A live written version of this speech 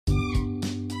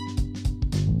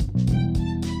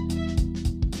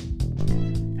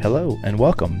Hello and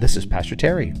welcome. This is Pastor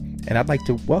Terry, and I'd like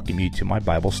to welcome you to my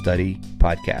Bible study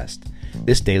podcast.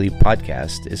 This daily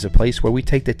podcast is a place where we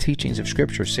take the teachings of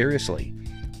Scripture seriously,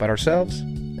 but ourselves,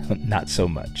 not so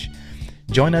much.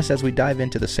 Join us as we dive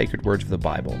into the sacred words of the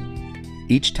Bible.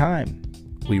 Each time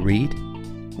we read,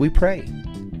 we pray,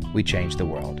 we change the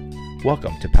world.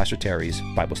 Welcome to Pastor Terry's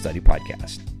Bible Study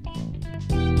Podcast.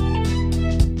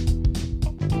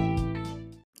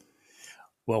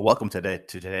 Well, welcome to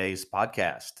today's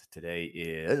podcast. Today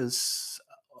is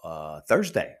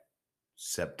Thursday,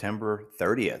 September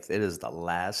 30th. It is the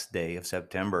last day of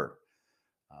September.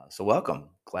 So welcome.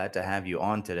 Glad to have you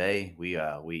on today. We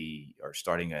are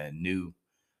starting a new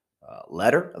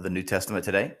letter of the New Testament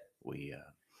today. We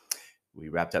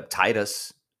wrapped up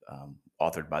Titus,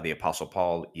 authored by the Apostle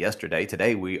Paul yesterday.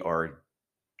 Today we are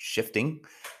shifting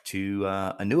to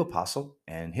a new apostle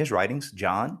and his writings,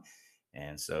 John.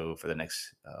 And so for the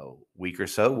next week or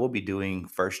so, we'll be doing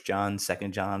 1 John, 2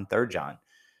 John, 3 John.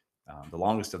 The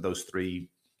longest of those three,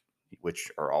 which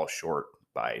are all short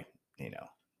by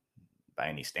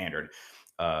any standard,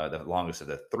 the longest of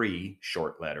the three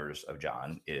short letters of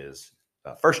John is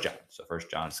 1 John. So 1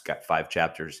 John's got 5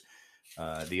 chapters.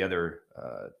 The other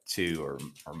two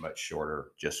are much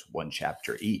shorter, just 1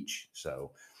 chapter each.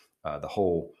 So the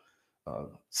whole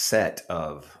set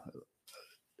of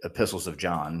epistles of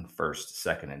John, 1st,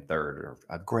 2nd, and 3rd, are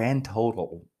a grand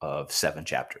total of 7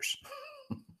 chapters.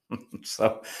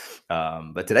 So,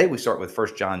 but today we start with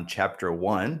 1 John chapter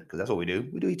 1, because that's what we do.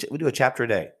 We do a chapter a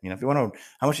day. If you want to,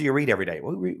 how much do you read every day?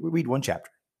 Well, we read 1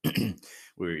 chapter. We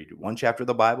read 1 chapter of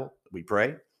the Bible. We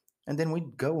pray, and then we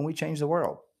go and we change the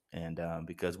world. And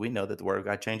because we know that the Word of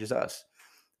God changes us,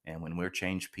 and when we're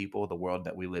changed people, the world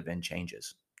that we live in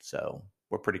changes. So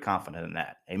we're pretty confident in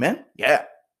that. Amen. Yeah.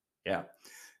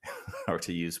 Or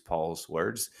to use Paul's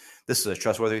words, this is a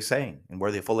trustworthy saying and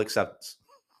worthy of full acceptance.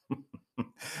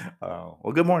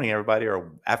 Well, good morning, everybody,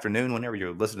 or afternoon, whenever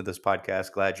you're listening to this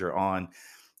podcast. Glad you're on.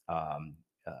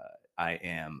 I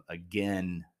am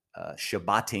again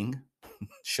Shabbating,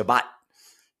 Shabbat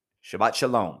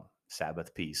Shalom,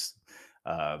 Sabbath peace.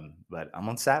 But I'm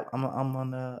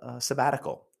on a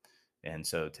sabbatical, and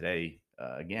so today,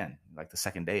 again, like the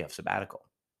second day of sabbatical.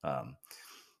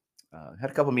 Had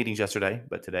a couple meetings yesterday,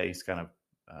 but today's kind of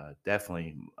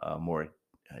definitely more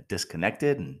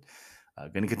disconnected, and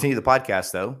going to continue the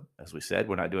podcast, though. As we said,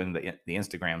 we're not doing the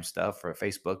Instagram stuff or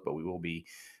Facebook, but we will be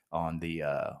on the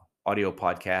audio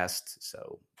podcast.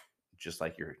 So just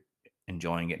like you're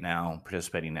enjoying it now,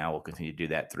 participating now, we'll continue to do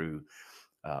that through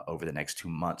over the next 2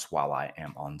 months while I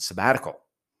am on sabbatical,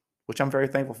 which I'm very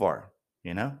thankful for,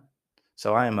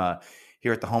 So I am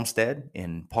here at the homestead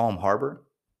in Palm Harbor,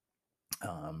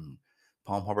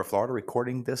 Florida,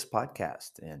 recording this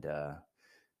podcast, and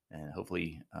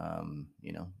hopefully,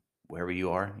 wherever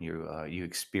you are, you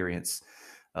experience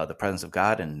the presence of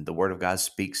God, and the Word of God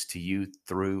speaks to you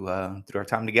through our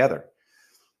time together.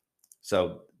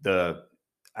 So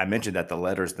I mentioned that the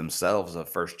letters themselves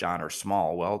of 1 John are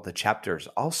small. Well, the chapters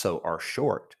also are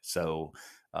short. So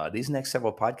these next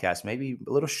several podcasts may be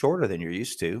a little shorter than you're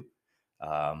used to.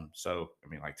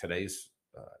 Like today's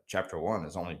chapter 1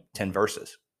 is only 10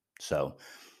 verses. So,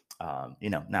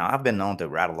 now I've been known to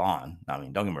rattle on.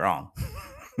 Don't get me wrong.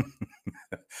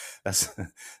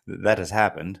 That has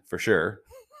happened for sure.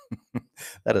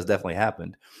 That has definitely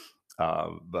happened.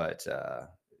 But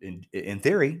in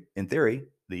theory,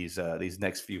 these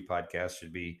next few podcasts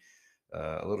should be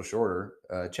a little shorter.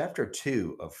 Chapter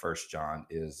 2 of 1 John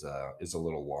is a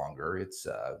little longer. It's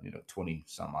 20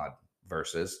 some odd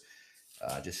verses.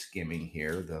 Just skimming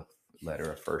here the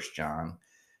letter of 1 John.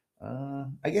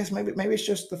 I guess maybe it's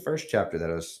just the first chapter that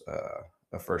is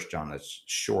a 1 John that's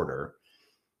shorter.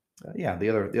 The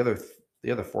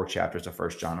other 4 chapters of 1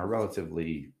 John are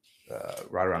relatively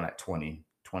right around that 20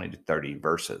 to 30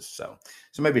 verses. So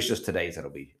maybe it's just today's that'll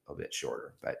be a bit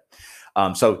shorter. But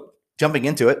so jumping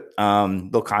into it,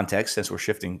 little context, since we're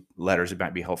shifting letters, it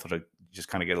might be helpful to just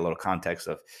kind of get a little context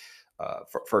of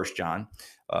 1 John.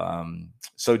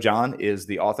 So John is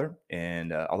the author,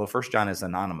 and although 1 John is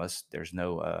anonymous, there's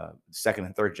no 2nd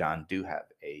and 3rd John do have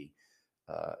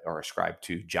are ascribed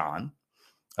to John.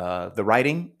 The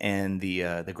writing and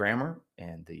the grammar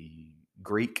and the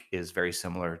Greek is very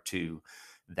similar to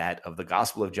that of the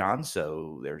Gospel of John.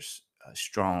 So there's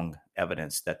strong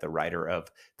evidence that the writer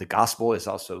of the Gospel is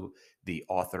also the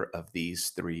author of these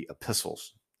 3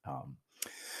 epistles.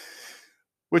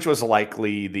 Which was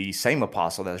likely the same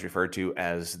apostle that is referred to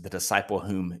as the disciple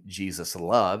whom Jesus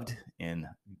loved in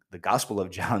the Gospel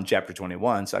of John, chapter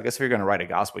 21. So I guess if you're going to write a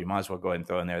gospel, you might as well go ahead and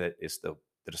throw in there that it's the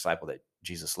disciple that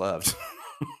Jesus loved.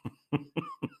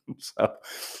 So,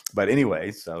 but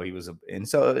anyway, so he was, and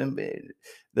so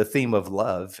the theme of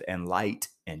love and light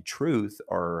and truth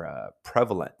are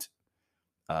prevalent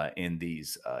in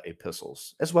these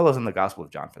epistles, as well as in the Gospel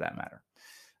of John, for that matter.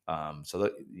 So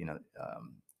that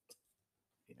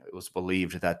it was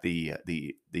believed that the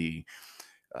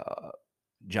uh,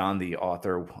 John, the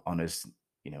author, on his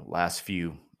last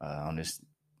few on his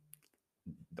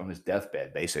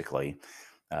deathbed, basically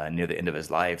near the end of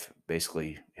his life,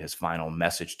 basically his final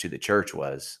message to the church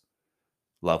was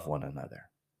love one another.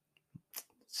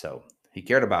 So he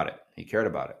cared about it. He cared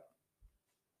about it.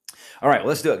 All right,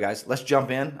 let's do it, guys. Let's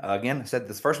jump in. Again, I said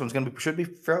this first one's should be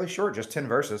fairly short, just 10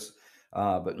 verses.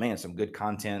 But man, some good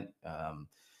content. Uh,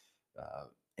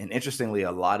 and interestingly,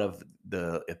 a lot of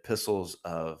the epistles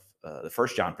of the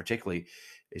First John, particularly,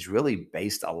 is really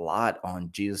based a lot on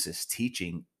Jesus's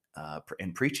teaching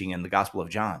and preaching in the Gospel of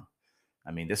John.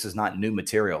 I mean, this is not new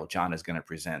material John is going to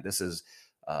present. This is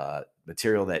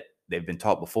material that they've been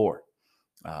taught before.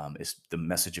 It's the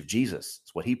message of Jesus.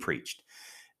 It's what he preached.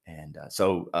 And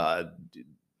so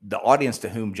the audience to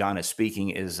whom John is speaking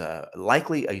is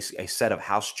likely a set of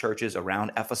house churches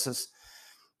around Ephesus,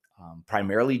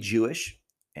 primarily Jewish.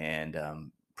 And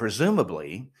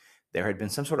presumably there had been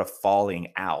some sort of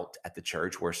falling out at the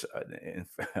church where,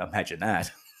 imagine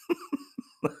that.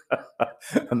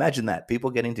 Imagine that, people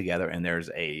getting together and there's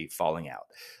a falling out.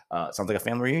 Sounds like a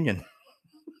family reunion.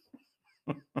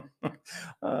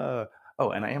 And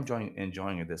I am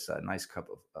enjoying this nice cup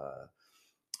of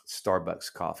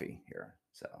Starbucks coffee here,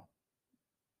 so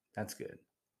that's good.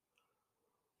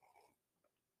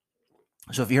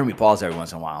 So if you hear me pause every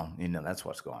once in a while, that's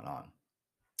what's going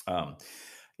on.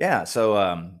 Yeah.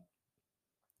 So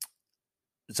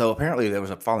apparently there was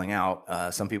a falling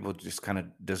out. Some people just kind of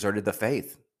deserted the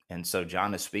faith. And so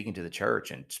John is speaking to the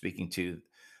church and speaking to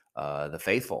the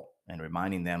faithful and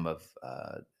reminding them of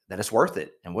that it's worth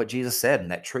it, and what Jesus said,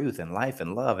 and that truth and life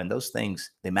and love and those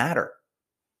things, they matter.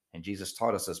 And Jesus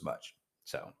taught us as much.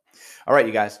 So, all right,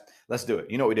 you guys, let's do it.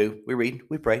 You know what we do? We read,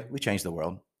 we pray, we change the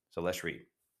world. So let's read.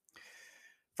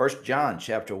 1 John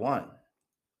chapter 1.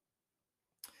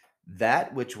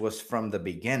 That which was from the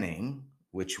beginning,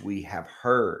 which we have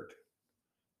heard,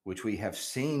 which we have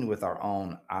seen with our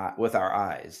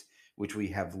eyes, which we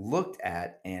have looked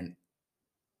at and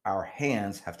our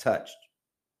hands have touched.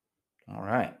 All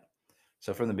right.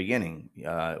 So from the beginning,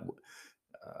 I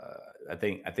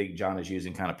think John is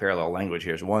using kind of parallel language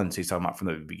here. One, he's talking about from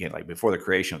the beginning, like before the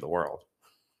creation of the world.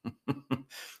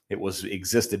 It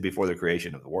existed before the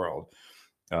creation of the world.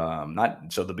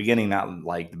 Not so the beginning, not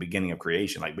like the beginning of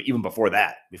creation, but even before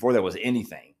that, before there was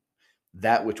anything,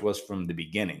 that which was from the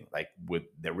beginning, that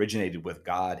originated with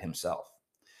God himself.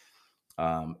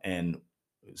 And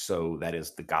so that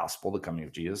is the gospel, the coming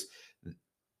of Jesus.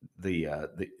 The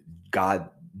God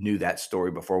knew that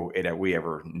story before we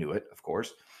ever knew it, of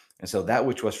course. And so that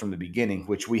which was from the beginning,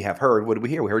 which we have heard, what did we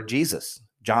hear? We heard Jesus.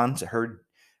 John's heard.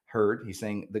 He's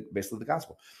saying basically the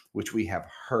gospel, which we have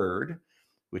heard,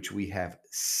 which we have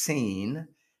seen,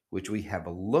 which we have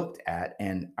looked at,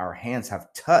 and our hands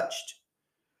have touched.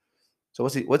 So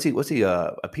what's he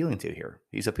appealing to here?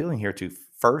 He's appealing here to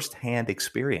firsthand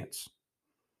experience,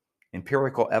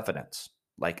 empirical evidence,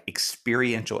 like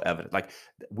experiential evidence. Like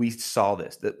we saw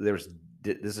this.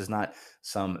 This is not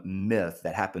some myth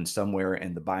that happened somewhere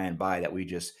in the by and by that we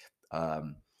just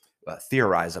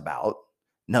theorize about.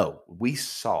 No, we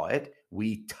saw it,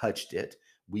 we touched it,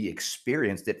 we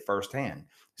experienced it firsthand.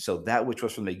 So that which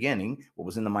was from the beginning, what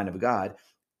was in the mind of God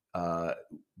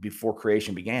before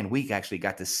creation began, we actually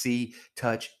got to see,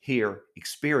 touch, hear,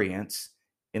 experience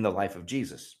in the life of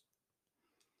Jesus.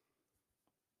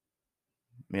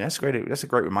 I mean, that's great. That's a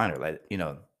great reminder that,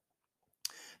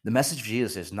 the message of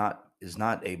Jesus is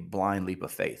not a blind leap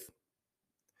of faith.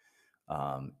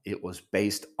 It was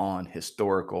based on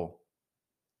historical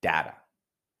data.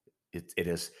 It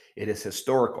is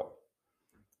historical.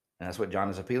 And that's what John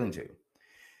is appealing to.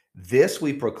 This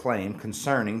we proclaim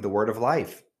concerning the word of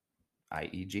life,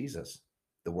 i.e. Jesus,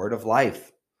 the word of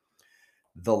life.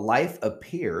 The life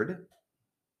appeared.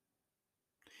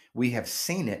 We have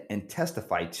seen it and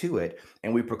testified to it,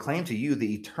 and we proclaim to you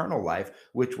the eternal life,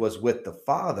 which was with the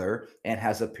Father and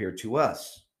has appeared to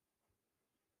us.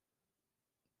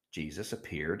 Jesus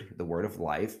appeared, the word of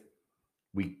life.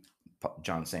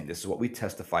 John's saying, this is what we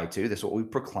testify to. This is what we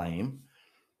proclaim.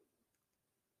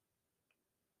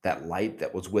 That light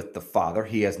that was with the Father,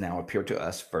 he has now appeared to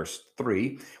us. Verse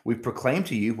 3, we proclaim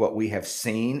to you what we have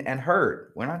seen and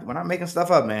heard. We're not making stuff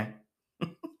up, man.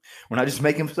 We're not just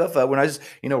making stuff up. We're not just,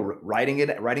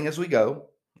 writing as we go.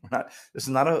 This is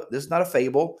not a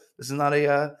fable. This is not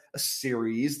a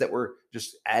series that we're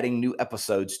just adding new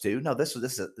episodes to. No, this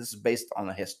is based on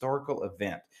a historical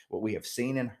event, what we have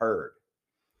seen and heard,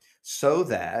 so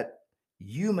that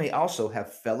you may also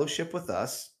have fellowship with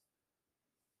us.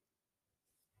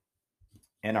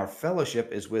 And our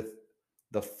fellowship is with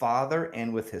the Father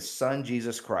and with his Son,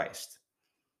 Jesus Christ.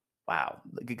 Wow.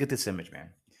 Get this image, man.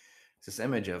 It's this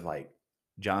image of like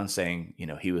John saying,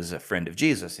 he was a friend of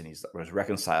Jesus and he was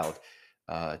reconciled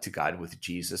to God with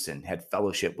Jesus and had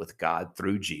fellowship with God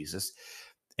through Jesus.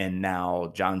 And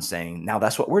now John's saying, now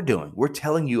that's what we're doing. We're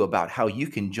telling you about how you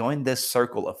can join this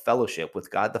circle of fellowship with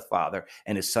God the Father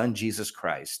and his Son, Jesus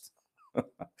Christ.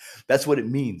 That's what it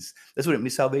means. That's what it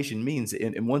means. Salvation means,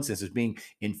 in one sense, is being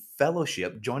in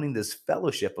fellowship, joining this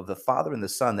fellowship of the Father and the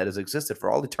Son that has existed for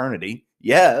all eternity.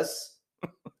 Yes,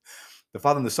 the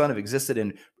Father and the Son have existed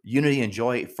in unity and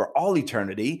joy for all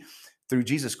eternity. Through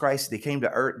Jesus Christ, they came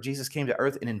to earth. Jesus came to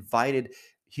earth and invited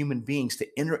human beings to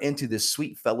enter into this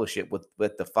sweet fellowship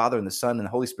with the Father and the Son and the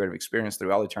Holy Spirit have experienced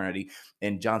through all eternity.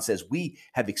 And John says, we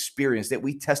have experienced it,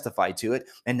 we testify to it,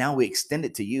 and now we extend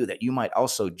it to you that you might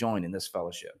also join in this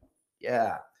fellowship.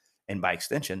 Yeah. And by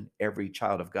extension, every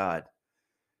child of God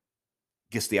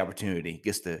gets the opportunity,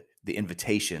 gets the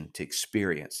invitation to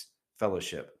experience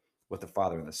fellowship with the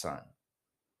Father and the Son.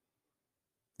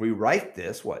 We write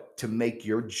this, what? To make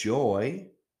your joy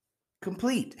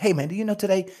complete. Hey, man, do you know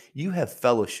today you have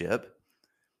fellowship?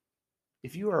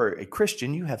 If you are a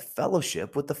Christian, you have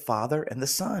fellowship with the Father and the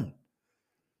Son.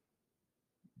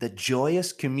 The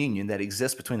joyous communion that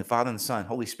exists between the Father and the Son,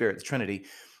 Holy Spirit, the Trinity,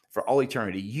 for all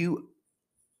eternity, you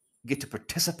get to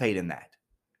participate in that.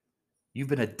 You've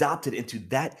been adopted into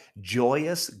that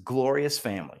joyous, glorious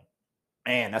family.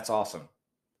 Man, that's awesome.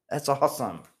 That's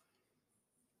awesome.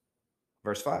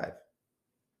 Verse 5.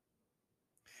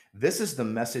 This is the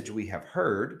message we have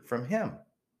heard from him,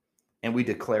 and we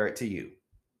declare it to you.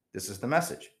 This is the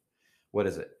message. What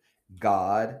is it?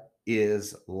 God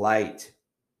is light.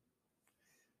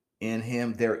 In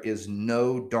him there is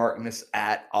no darkness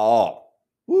at all.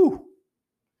 Woo!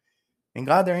 In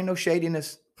God there ain't no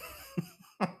shadiness.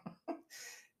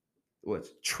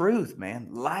 What's truth, man?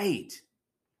 Light,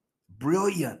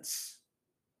 brilliance.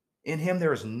 In him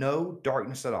there is no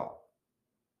darkness at all.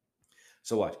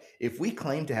 So what? If we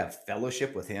claim to have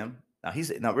fellowship with him, now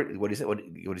he's not what he said. What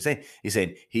he's saying? He's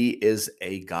saying he is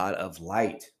a God of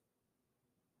light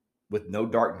with no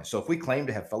darkness. So if we claim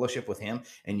to have fellowship with him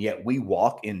and yet we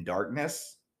walk in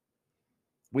darkness,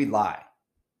 we lie,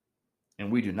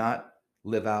 and we do not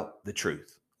live out the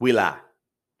truth. We lie.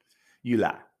 You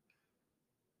lie.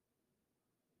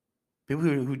 People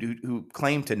who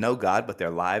claim to know God, but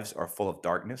their lives are full of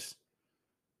darkness.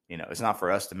 It's not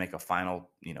for us to make a final,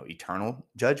 eternal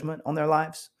judgment on their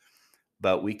lives,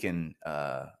 but we can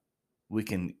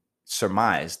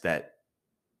surmise that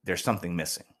there's something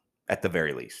missing at the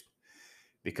very least,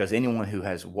 because anyone who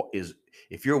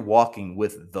if you're walking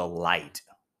with the light,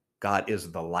 God is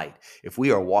the light. If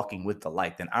we are walking with the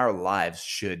light, then our lives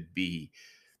should be,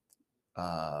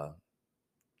 their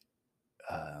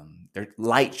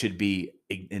light should be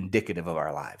indicative of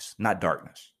our lives, not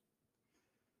darkness.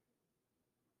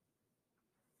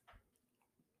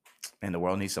 And the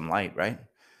world needs some light, right?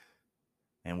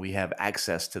 And we have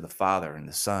access to the Father and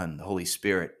the Son, the Holy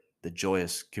Spirit, the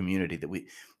joyous community that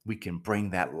we can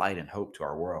bring that light and hope to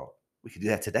our world. We can do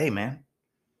that today, man.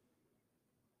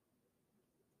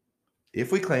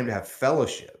 If we claim to have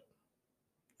fellowship,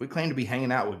 if we claim to be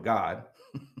hanging out with God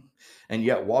and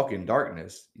yet walk in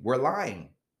darkness, we're lying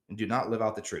and do not live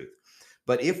out the truth.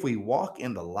 But if we walk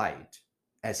in the light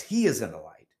as he is in the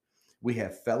light, we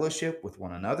have fellowship with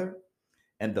one another,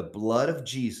 and the blood of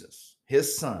Jesus,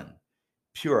 his Son,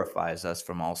 purifies us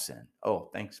from all sin. Oh,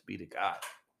 thanks be to God.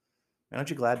 And aren't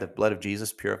you glad the blood of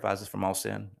Jesus purifies us from all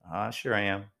sin? Sure I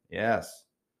am. Yes.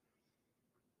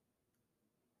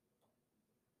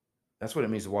 That's what it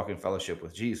means to walk in fellowship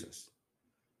with Jesus.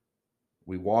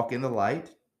 We walk in the light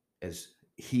as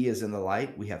he is in the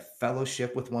light. We have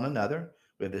fellowship with one another.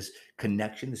 We have this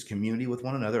connection, this community with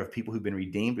one another of people who've been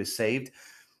redeemed, and saved,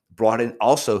 brought in,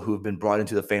 also who have been brought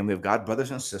into the family of God, brothers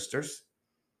and sisters.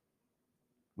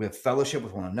 We have fellowship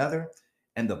with one another,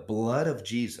 and the blood of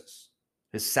Jesus,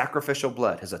 his sacrificial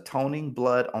blood, his atoning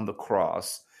blood on the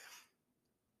cross,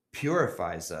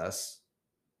 purifies us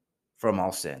from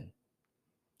all sin.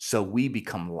 So we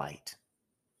become light.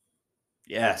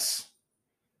 Yes.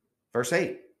 Verse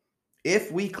 8.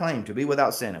 If we claim to be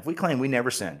without sin, if we claim we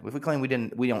never sinned, if we claim we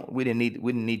didn't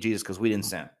need Jesus because we didn't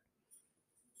sin,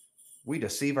 we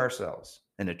deceive ourselves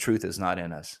and the truth is not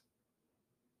in us.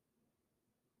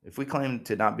 If we claim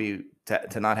to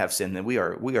not have sin, then we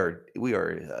are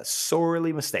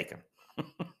sorely mistaken.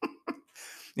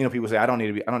 People say, I don't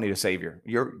need a savior.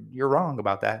 You're wrong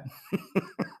about that.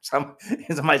 Some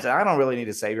Somebody said, I don't really need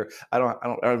a savior. I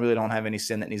really don't have any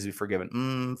sin that needs to be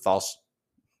forgiven. False.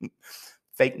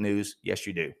 Fake news. Yes,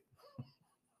 you do.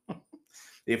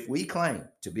 If we claim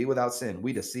to be without sin,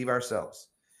 we deceive ourselves,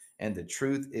 and the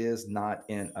truth is not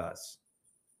in us.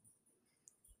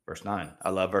 Verse 9. I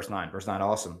love verse 9. Verse 9,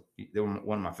 awesome. They're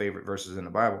one of my favorite verses in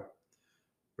the Bible.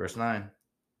 Verse 9.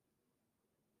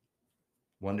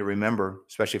 One to remember,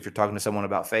 especially if you're talking to someone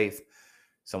about faith,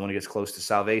 someone who gets close to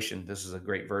salvation. This is a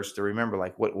great verse to remember.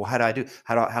 Like, how do I do?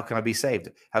 How can I be saved?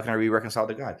 How can I be reconciled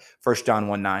to God? 1 John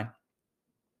 1:9.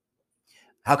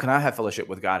 How can I have fellowship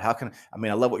with God?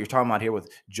 I love what you're talking about here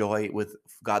with joy with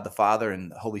God the Father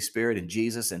and the Holy Spirit and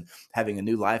Jesus and having a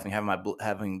new life and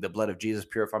having the blood of Jesus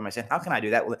purify my sin. How can I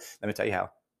do that? Well, let me tell you how.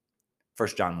 1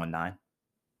 John 1:9.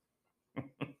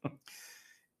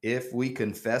 If we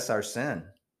confess our sin,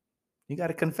 you got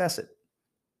to confess it.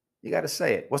 You got to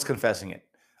say it. What's confessing it?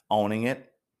 Owning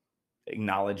it,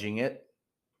 acknowledging it,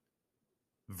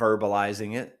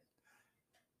 verbalizing it.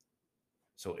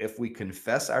 So if we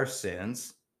confess our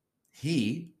sins,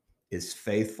 he is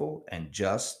faithful and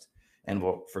just and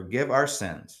will forgive our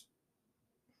sins,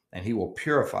 and he will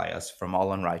purify us from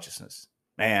all unrighteousness.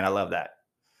 Man, I love that.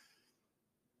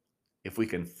 If we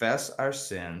confess our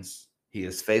sins, he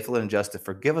is faithful and just to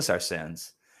forgive us our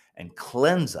sins and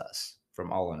cleanse us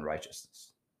from all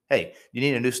unrighteousness. Hey, you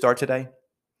need a new start today?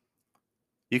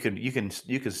 You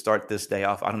can start this day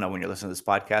off. I don't know when you're listening to this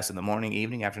podcast, in the morning,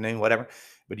 evening, afternoon, whatever.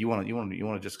 But you want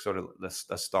to just sort of let's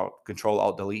start, Control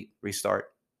Alt Delete, restart.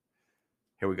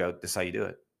 Here we go. This is how you do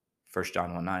it. 1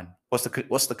 John 1:9.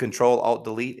 What's the Control Alt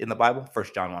Delete in the Bible?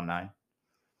 1 John 1:9.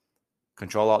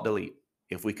 Control Alt Delete.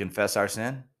 If we confess our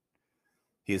sin,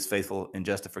 he is faithful and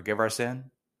just to forgive our sin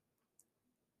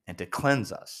and to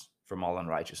cleanse us from all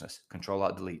unrighteousness. Control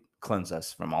Alt Delete. Cleanse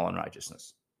us from all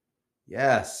unrighteousness.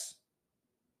 Yes.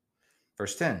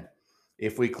 Verse 10.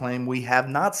 If we claim we have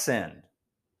not sinned,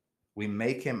 we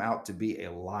make him out to be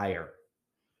a liar,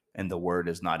 and the word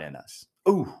is not in us.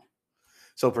 Ooh.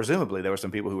 So presumably there were some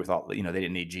people who thought, they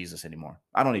didn't need Jesus anymore.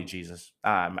 I don't need Jesus.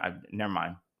 Never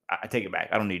mind. I take it back.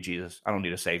 I don't need Jesus. I don't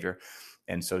need a savior.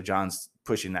 And so John's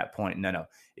pushing that point. No.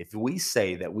 If we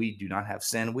say that we do not have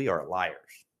sin, we are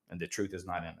liars, and the truth is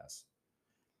not in us.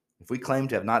 If we claim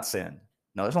to have not sinned,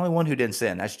 no, there's only one who didn't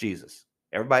sin. That's Jesus.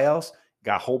 Everybody else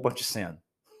got a whole bunch of sin.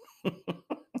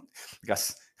 got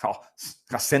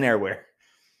sin everywhere.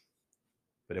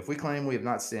 But if we claim we have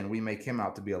not sinned, we make him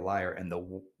out to be a liar, and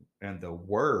the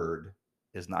word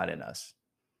is not in us.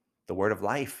 The word of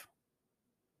life.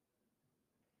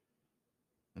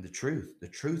 And the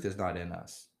truth is not in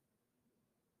us.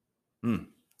 We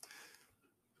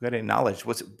got to acknowledge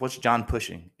what's John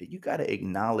pushing. You got to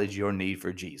acknowledge your need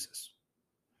for Jesus.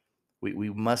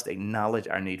 We must acknowledge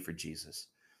our need for Jesus.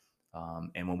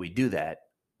 And when we do that,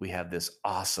 we have this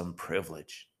awesome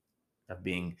privilege of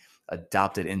being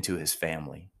adopted into his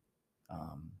family,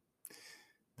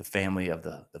 the family of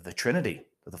the Trinity,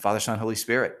 of the Father, Son, Holy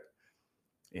Spirit,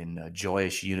 in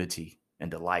joyous unity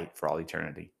and delight for all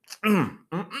eternity,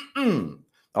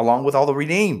 along with all the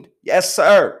redeemed. Yes,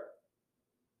 sir.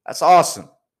 That's awesome.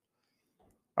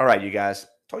 All right, you guys. I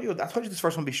told you this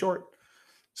first one would be short.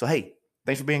 So, hey,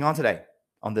 thanks for being on today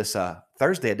on this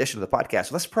Thursday edition of the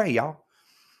podcast. Let's pray, y'all.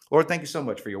 Lord, thank you so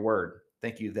much for your word.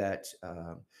 Thank you that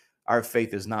our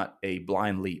faith is not a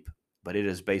blind leap, but it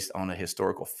is based on a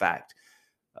historical fact,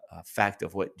 a fact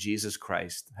of what Jesus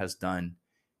Christ has done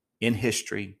in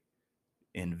history,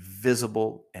 in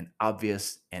visible and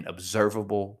obvious and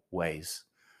observable ways.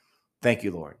 Thank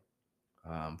you, Lord,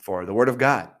 for the word of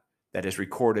God that is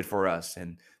recorded for us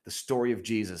and the story of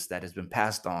Jesus that has been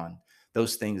passed on.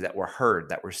 Those things that were heard,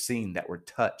 that were seen, that were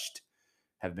touched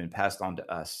have been passed on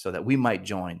to us so that we might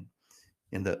join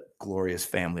in the glorious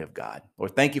family of God.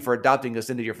 Lord, thank you for adopting us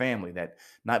into your family, that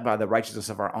not by the righteousness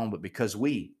of our own, but because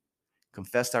we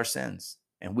confessed our sins,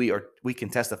 and we can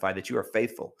testify that you are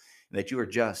faithful and that you are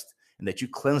just and that you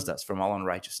cleansed us from all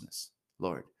unrighteousness.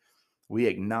 Lord, we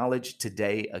acknowledge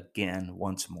today again,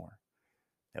 once more,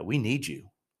 that we need you.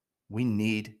 We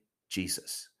need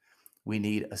Jesus. We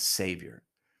need a savior,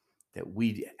 that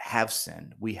we have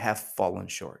sinned. We have fallen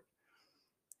short,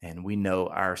 and we know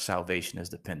our salvation is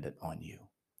dependent on you.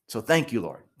 So thank you,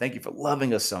 Lord. Thank you for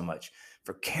loving us so much,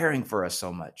 for caring for us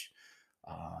so much,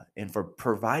 and for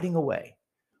providing a way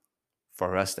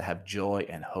for us to have joy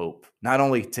and hope, not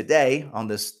only today on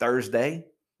this Thursday,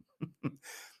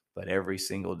 but every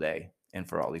single day and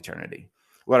for all eternity.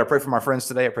 Lord, I pray for my friends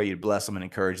today. I pray you'd bless them and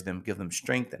encourage them, give them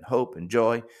strength and hope and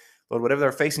joy. Lord, whatever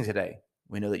they're facing today,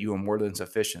 we know that you are more than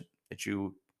sufficient, that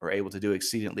you are able to do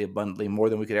exceedingly abundantly more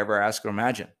than we could ever ask or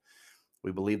imagine.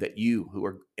 We believe that you who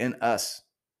are in us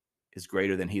is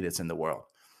greater than he that's in the world.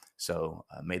 So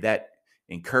may that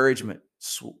encouragement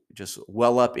just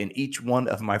well up in each one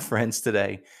of my friends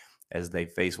today as they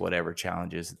face whatever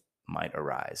challenges might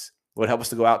arise. Lord, help us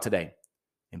to go out today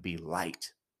and be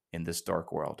light in this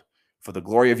dark world for the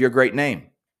glory of your great name.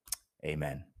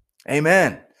 Amen.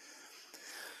 Amen.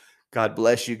 God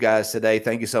bless you guys today.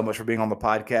 Thank you so much for being on the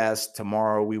podcast.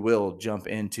 Tomorrow we will jump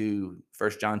into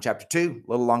 1 John chapter 2,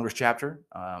 a little longer chapter.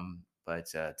 But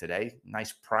today,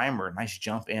 nice primer, nice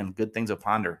jump in, good things to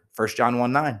ponder. 1 John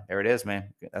 1:9, there it is,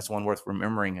 man. That's one worth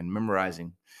remembering and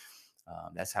memorizing.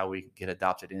 That's how we get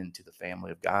adopted into the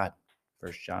family of God.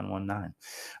 1 John 1:9.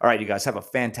 All right, you guys, have a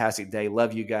fantastic day.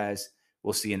 Love you guys.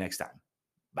 We'll see you next time.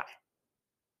 Bye.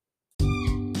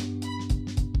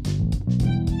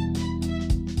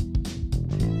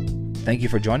 Thank you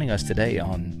for joining us today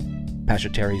on Pastor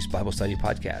Terry's Bible Study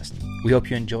Podcast. We hope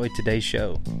you enjoyed today's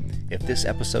show. If this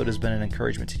episode has been an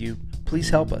encouragement to you, please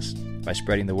help us by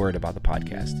spreading the word about the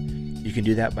podcast. You can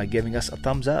do that by giving us a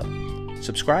thumbs up,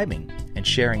 subscribing, and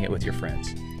sharing it with your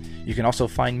friends. You can also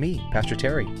find me, Pastor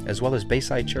Terry, as well as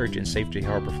Bayside Church in Safety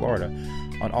Harbor, Florida,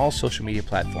 on all social media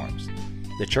platforms.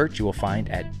 The church you will find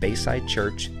at Bayside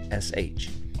Church SH.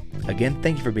 Again,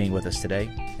 thank you for being with us today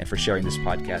and for sharing this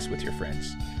podcast with your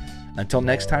friends. Until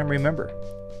next time, remember,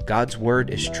 God's word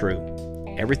is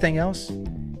true. Everything else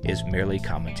is merely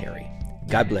commentary.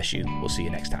 God bless you. We'll see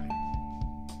you next time.